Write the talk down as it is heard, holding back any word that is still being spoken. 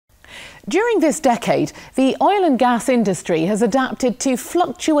During this decade, the oil and gas industry has adapted to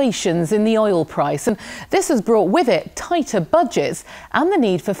fluctuations in the oil price, and this has brought with it tighter budgets and the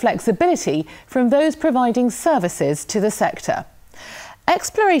need for flexibility from those providing services to the sector.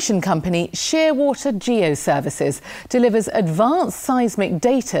 Exploration company Shearwater GeoServices delivers advanced seismic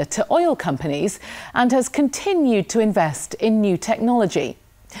data to oil companies and has continued to invest in new technology.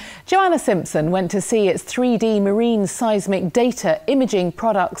 Joanna Simpson went to see its 3D marine seismic data imaging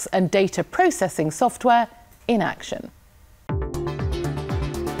products and data processing software in action.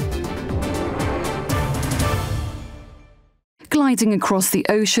 Gliding across the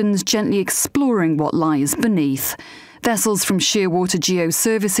oceans, gently exploring what lies beneath. Vessels from Shearwater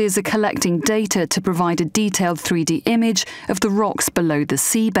GeoServices are collecting data to provide a detailed 3D image of the rocks below the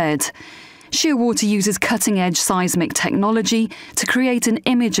seabed. Shearwater uses cutting-edge seismic technology to create an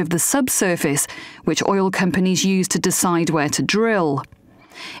image of the subsurface, which oil companies use to decide where to drill.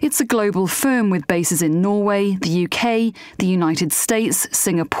 It's a global firm with bases in Norway, the UK, the United States,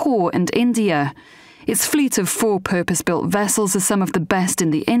 Singapore and India. Its fleet of 4 purpose-built vessels are some of the best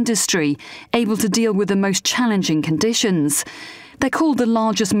in the industry, able to deal with the most challenging conditions. They're called the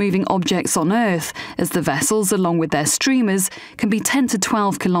largest moving objects on Earth, as the vessels, along with their streamers, can be 10 to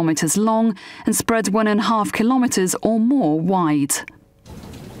 12 kilometres long and spread 1.5 kilometres or more wide.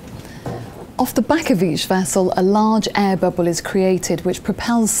 Off the back of each vessel, a large air bubble is created which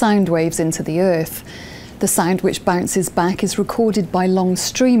propels sound waves into the Earth. The sound which bounces back is recorded by long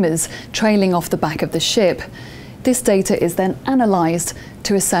streamers trailing off the back of the ship. This data is then analysed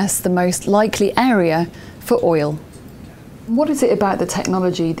to assess the most likely area for oil. What is it about the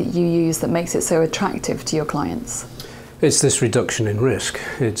technology that you use that makes it so attractive to your clients? It's this reduction in risk.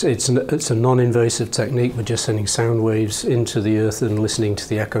 It's a non-invasive technique. We're just sending sound waves into the earth and listening to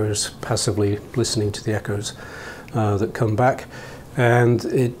the echoes, passively listening to the echoes that come back. And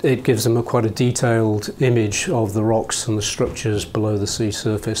it gives them quite a detailed image of the rocks and the structures below the sea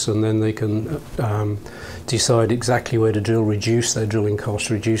surface, and then they can decide exactly where to drill, reduce their drilling costs,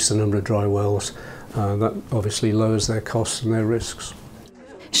 reduce the number of dry wells. That obviously lowers their costs and their risks.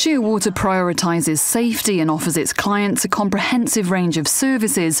 Shearwater prioritises safety and offers its clients a comprehensive range of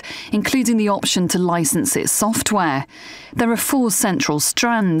services, including the option to license its software. There are 4 central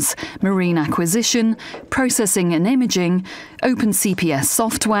strands: marine acquisition, processing and imaging, open CPS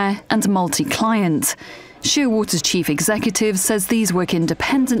software and multi-client. Shearwater's chief executive says these work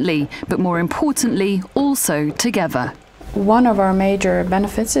independently, but more importantly, also together. One of our major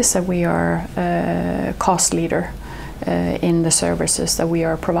benefits is that we are a cost leader in the services that we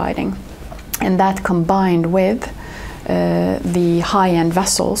are providing. And that combined with the high-end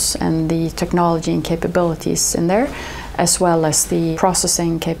vessels and the technology and capabilities in there, as well as the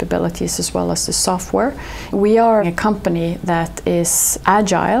processing capabilities, as well as the software. We are a company that is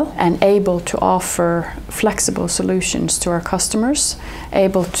agile and able to offer flexible solutions to our customers,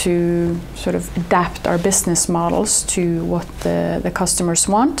 able to sort of adapt our business models to what the customers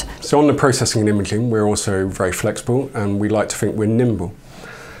want. So on the processing and imaging, we're also very flexible, and we like to think we're nimble.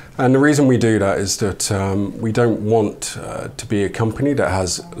 And the reason we do that is that we don't want to be a company that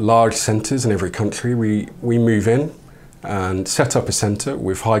has large centres in every country. We move in and set up a centre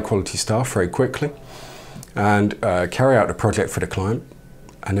with high quality staff very quickly and carry out the project for the client,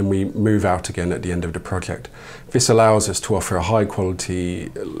 and then we move out again at the end of the project. This allows us to offer a high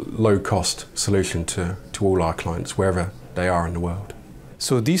quality, low cost solution to all our clients wherever they are in the world.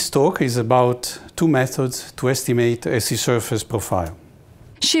 So this talk is about 2 methods to estimate a sea surface profile.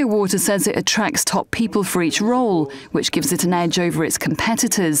 Shearwater says it attracts top people for each role, which gives it an edge over its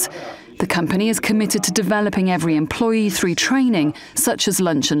competitors. The company is committed to developing every employee through training, such as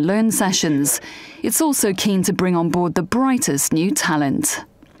lunch and learn sessions. It's also keen to bring on board the brightest new talent.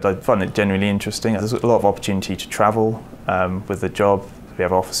 I find it genuinely interesting. There's a lot of opportunity to travel with the job. We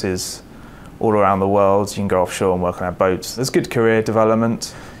have offices all around the world. You can go offshore and work on our boats. There's good career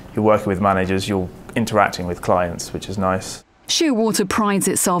development. You're working with managers, you're interacting with clients, which is nice. Shearwater prides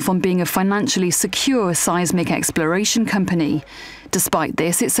itself on being a financially secure seismic exploration company. Despite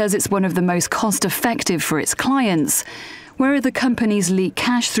this, it says it's one of the most cost-effective for its clients. Where other companies leak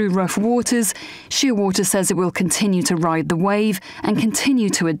cash through rough waters, Shearwater says it will continue to ride the wave and continue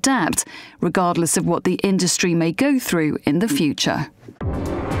to adapt, regardless of what the industry may go through in the future.